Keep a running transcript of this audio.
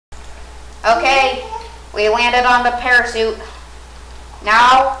Okay, we landed on the parachute.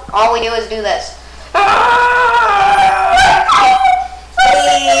 Now, all we do is do this.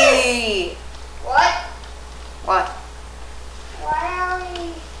 Hey! What? What? Why are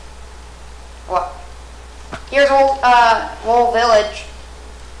we? What? Here's Wool Village.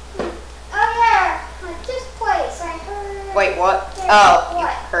 Oh yeah, like this place. I heard. Wait, what? There's Oh, you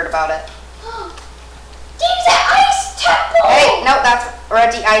what? heard about it. There's an ice temple. Hey, no, that's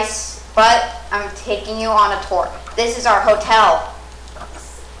Reggie Ice, but I'm taking you on a tour. This is our hotel.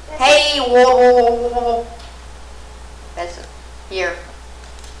 Hey, whoa. This is here.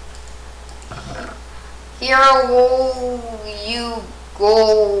 Here will you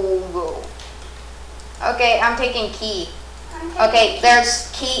go. Okay, I'm taking key. Okay, there's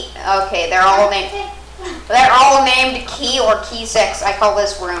key. Okay, they're all named key or key 6. I call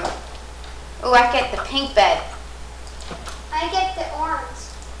this room. Ooh, I get the pink bed. I get the orange.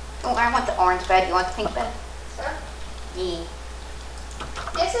 Oh, I want the orange bed. You want the pink bed? Sure. Yeah.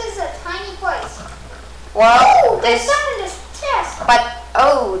 This is a tiny place. Well, Ooh, there's this. stuff in this chest. But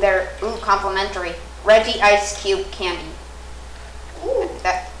they're complimentary. Reggie Ice Cube candy. Ooh.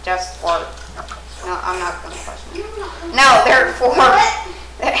 That just for. No, I'm not gonna question. No, they're for.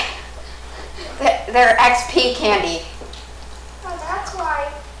 They're XP candy. Oh, that's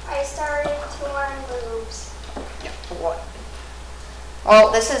why I started to learn boobs. What?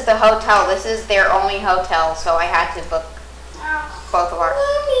 Well, this is the hotel. This is their only hotel, so I had to book both of our.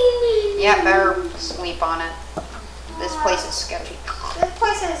 Yeah, better sleep on it. This place is sketchy. This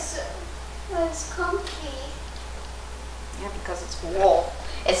place is comfy. Yeah, because it's wool.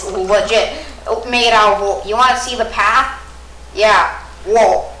 It's legit made out of wool. You want to see the path? Yeah,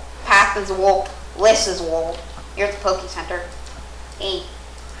 wool. Path is wool. This is wool. Here's the Poke Center. Hey.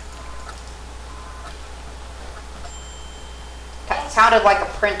 That sounded like a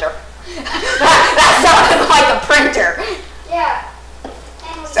printer. that sounded like a printer. Yeah.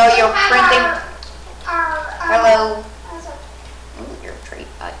 And we So you're have printing. Hello. Ooh, your treat.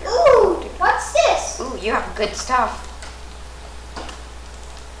 Ooh, what's this? Ooh, you have good stuff.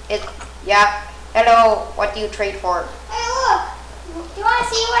 Yeah. Hello. What do you trade for? Hey, look. Do you want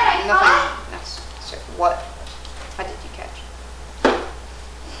to see what I caught? What? What did you catch?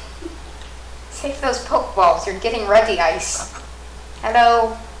 Save those Pokeballs. You're getting Reggie Ice.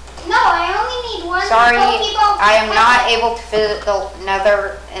 Hello. No, I only need one. Sorry, Pokeball I am to not catch. able to visit the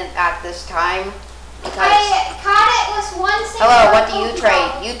Nether at this time. Because I caught it with one single hello, what do you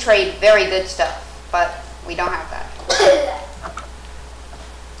Pokeball. trade? You trade very good stuff, but we don't have that.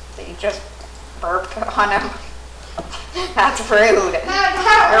 Did you just burp on him? That's rude.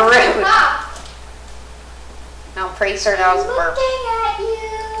 You're rude. No, Pracer, that was a burp. Looking at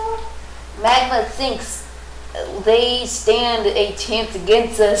you. Magma thinks they stand a chance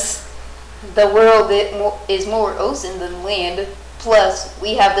against us. The world is more ocean than land. Plus,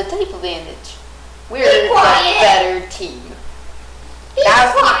 we have the type advantage. We're Be the quiet. better team. Be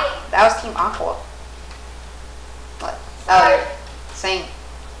quiet. That was Team Aqua. What? Sorry. Oh, saying.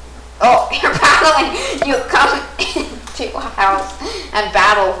 Oh, you're battling. You come into a house and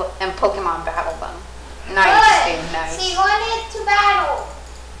battle and Pokemon battle them. Nice, Good. dude. Nice. So you wanted to battle.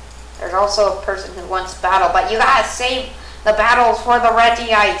 There's also a person who wants to battle, but you gotta save the battles for the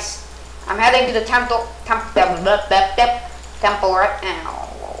Reggie Ice. I'm heading to the temple right now.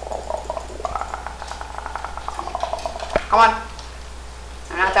 Come on.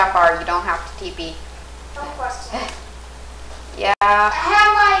 I'm not that far. You don't have to TP. Don't question. Yeah. I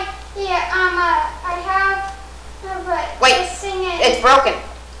have my but Wait, this thing is. It's broken.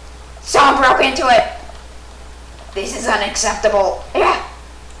 Someone broke into it. This is unacceptable. Yeah.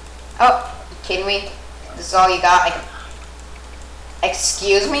 Oh, you kidding me? This is all you got?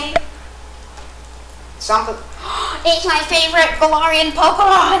 Excuse me? Something. It's my favorite Galarian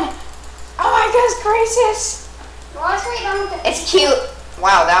Pokemon. Oh my goodness gracious. Watch me down with the It's cute.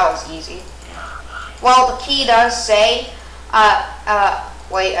 Wow, that was easy. Well, the key does say,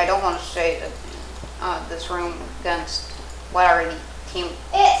 wait, I don't want to say that, this room against whatever team.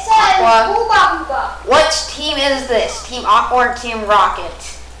 It says Aqua. Ooba Ooba. Which team is this? Team Aqua or Team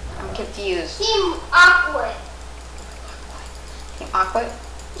Rocket? I'm confused. Team Aqua. Team Aqua?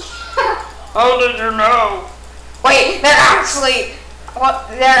 How did you know? Wait, they're actually. What?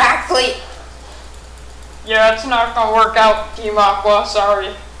 They're actually. Yeah, it's not gonna work out, Team Aqua.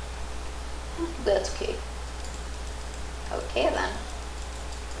 Sorry. That's okay. Okay then.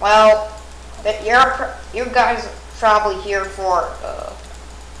 Well, you guys are probably here for.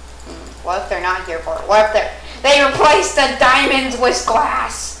 What if they're not here for it? What if they replaced the diamonds with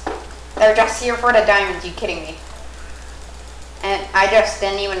glass? They're just here for the diamonds. You kidding me? And I just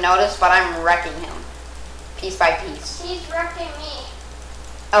didn't even notice, but I'm wrecking him. Piece by piece. He's wrecking me.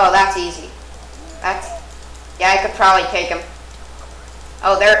 Oh, that's easy. Yeah, I could probably take him.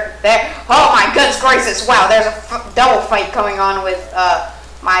 Oh, there. Oh my goodness gracious! Wow, there's a double fight going on with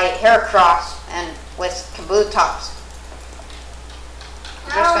my Heracross and with Kabutops.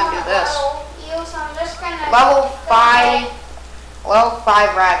 I'm just gonna do this. So I'm just gonna Level 5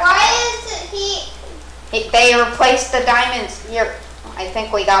 rat. Why is he? They replaced the diamonds here. I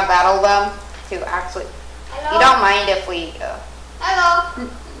think we gotta battle them to actually. Hello? You don't mind if we. Hello.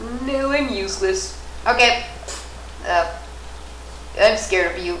 No, I'm useless. Okay. I'm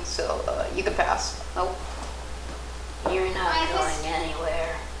scared of you, so you can pass. Nope. You're not going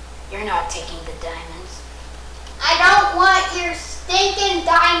anywhere. You're not taking the diamonds. I don't want your stinking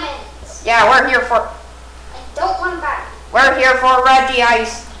diamonds. Yeah, we're here for. I don't want to buy them. We're here for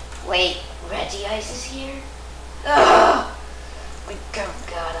Regice. Wait. Regice is here? Ugh! We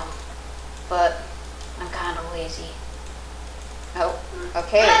got him. But I'm kind of lazy. oh,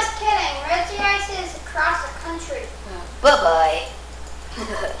 okay. Just kidding. Regice is across the country. Bye-bye.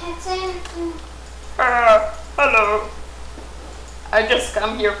 It's in. Hello. I just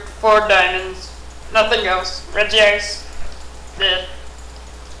come here for diamonds. Nothing else. Regice.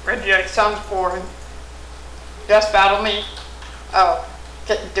 Regice sounds boring. Just battle me. Oh,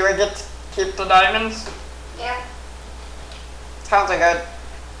 do I get to keep the diamonds? Yeah. Sounds like good.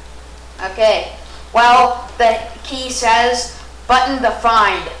 Okay. Well, the key says button to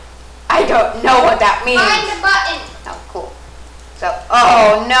find. I don't know what that means. Find the button. Oh, cool. So,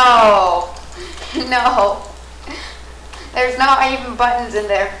 oh no. No. There's not even buttons in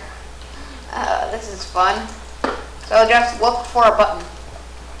there. This is fun. So just look for a button.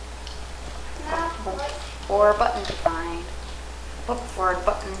 No. For a button to find. Look for a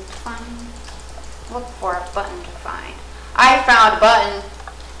button to find. Look for a button to find. I found a button.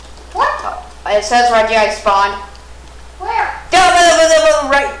 What? It says Regice spawned. Where?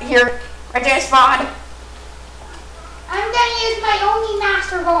 Right here. Regice spawned. I'm gonna use my only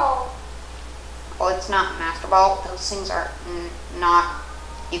Master Ball. Well, it's not Master Ball. Those things are not.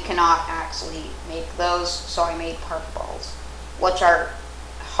 You cannot actually make those. So I made Park Balls, which are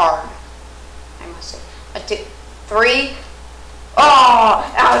hard. I must say. 1, 2, 3. Oh,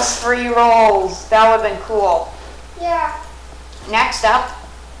 that was 3 rolls. That would have been cool. Yeah. Next up,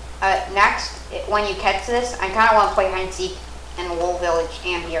 when you catch this, I kind of want to play hide and seek in the Wool Village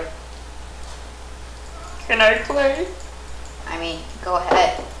and here. Can I play? I mean, go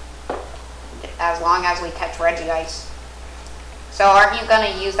ahead. As long as we catch Regice. So aren't you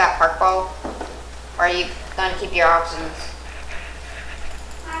going to use that Park Ball? Or are you going to keep your options?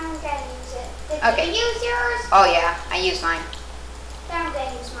 I'm gonna use it. Did Okay. you use yours? Oh yeah, I used mine. Then I'm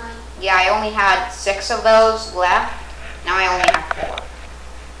gonna use mine. Yeah, I only had 6 of those left. Now I only have 4.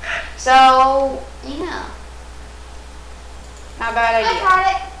 So, yeah. Not a bad idea. I got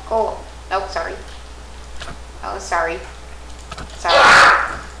it. Cool. Oh, sorry. Oh, sorry. Sorry.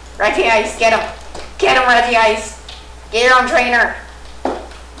 Regice, get him. Get him, Regice. Get your own trainer.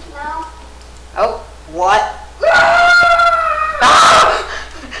 No. Oh, what?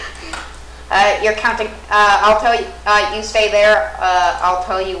 You're counting. I'll tell you. You stay there. I'll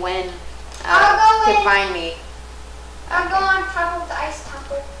tell you when I'll go to in. find me. I'll go on top of the ice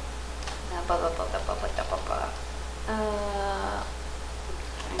temple. I'm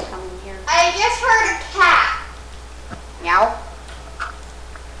coming here. I just heard a cat. Meow.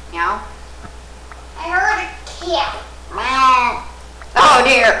 Meow. I heard a cat. Meow. Oh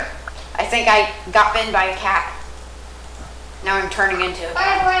dear. I think I got bitten by a cat. Now I'm turning into a By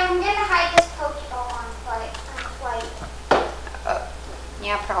cat. the way, I'm gonna hide this Pokeball on flight.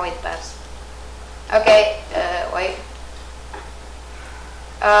 Yeah, probably the best. Okay, wait.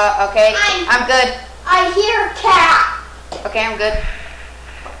 Okay, I'm good. I hear a cat. Okay, I'm good.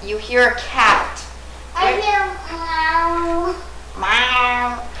 You hear a cat. I hear meow.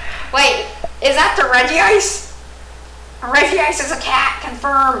 Meow. Wait, is that the Regice? Regice is a cat,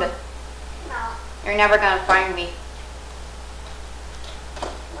 confirmed. No. You're never gonna find me.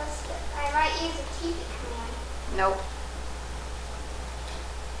 What's the, I might use a TV command. Nope.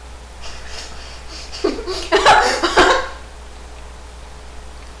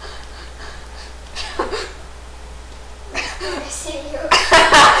 I see you.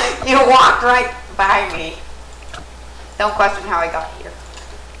 You walked right by me. Don't question how I got here.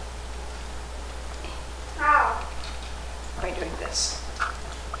 How? By doing this.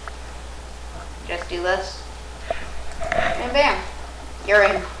 Just do this. And bam. You're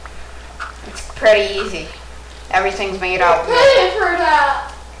in. It's pretty easy. Everything's made out. Pay for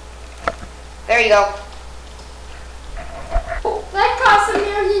that. There you go. costs $1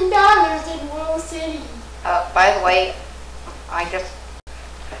 million in World City. By the way,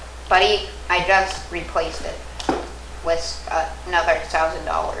 buddy, I just replaced it with another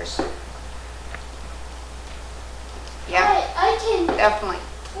 $1,000. Yeah, I can. definitely.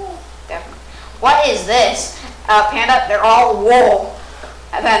 Definitely. What is this? Panda, they're all wool.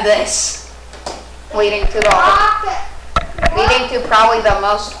 And then this. Leading to probably the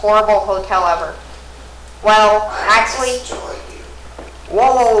most horrible hotel ever. Well, actually,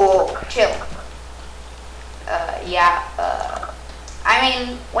 whoa, chill. Yeah, I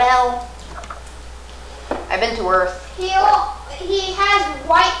mean, well, I've been to Earth. He has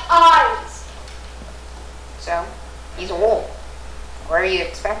white eyes. So, he's a wool. Where do you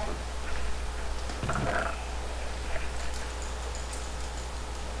expect him?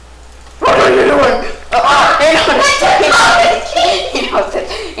 What are you doing?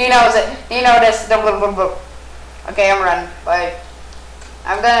 He knows it. He noticed. Okay, I'm running. Bye.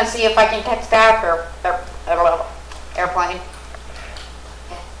 I'm gonna see if I can catch that airplane.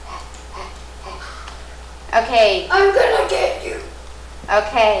 Okay. I'm gonna get you.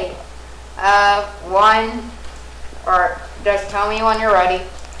 Okay. Or just tell me when you're ready.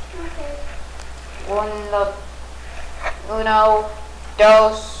 Okay. Uno,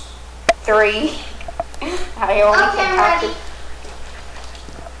 dos, three. I only Okay, can I'm count ready. it.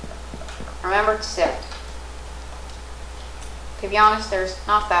 Remember to sift. To be honest, there's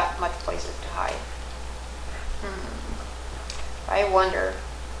not that much places to hide. I wonder.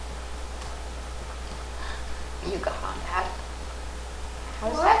 You got on that.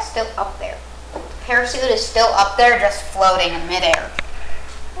 How is that still up there? The parachute is still up there, just floating in midair.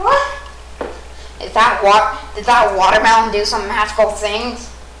 What? Did that watermelon do some magical things?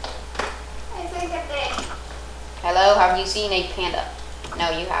 I think it did. Hello, have you seen a panda? No,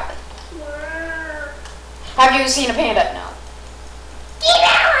 you haven't. Where? Have you seen a panda? No. Get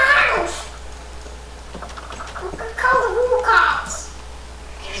out! Call the wool cops.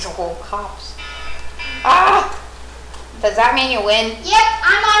 There's whole cops. Ah! Does that mean you win? Yep,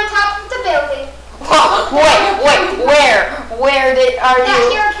 I'm on top of the building. Wait, where? Where are That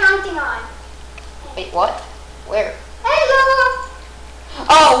you? you're counting on. Wait, what? Where? Hello.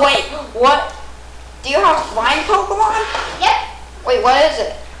 Oh, wait, what? Do you have flying Pokemon? Yep. Wait, what is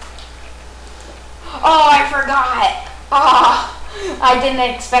it? Oh, I forgot. Oh, I didn't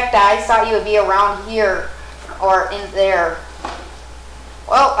expect that. I thought you would be around here or in there.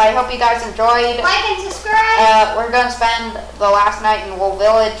 Well, I hope you guys enjoyed. Like and subscribe. We're going to spend the last night in Wool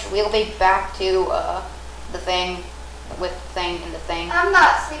Village. We'll be back to the thing with the thing and the thing. I'm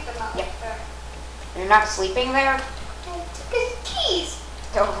not sleeping up Yep. there. You're not sleeping there? I took his keys.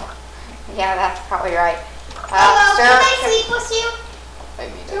 Oh, yeah, that's probably right. Hello, sir, can I sleep with you? I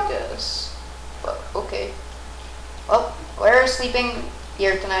mean, I guess. But, okay. Well, we're sleeping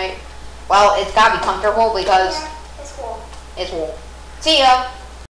here tonight. Well, it's got to be comfortable because Yeah, it's cool. it's wool. See ya!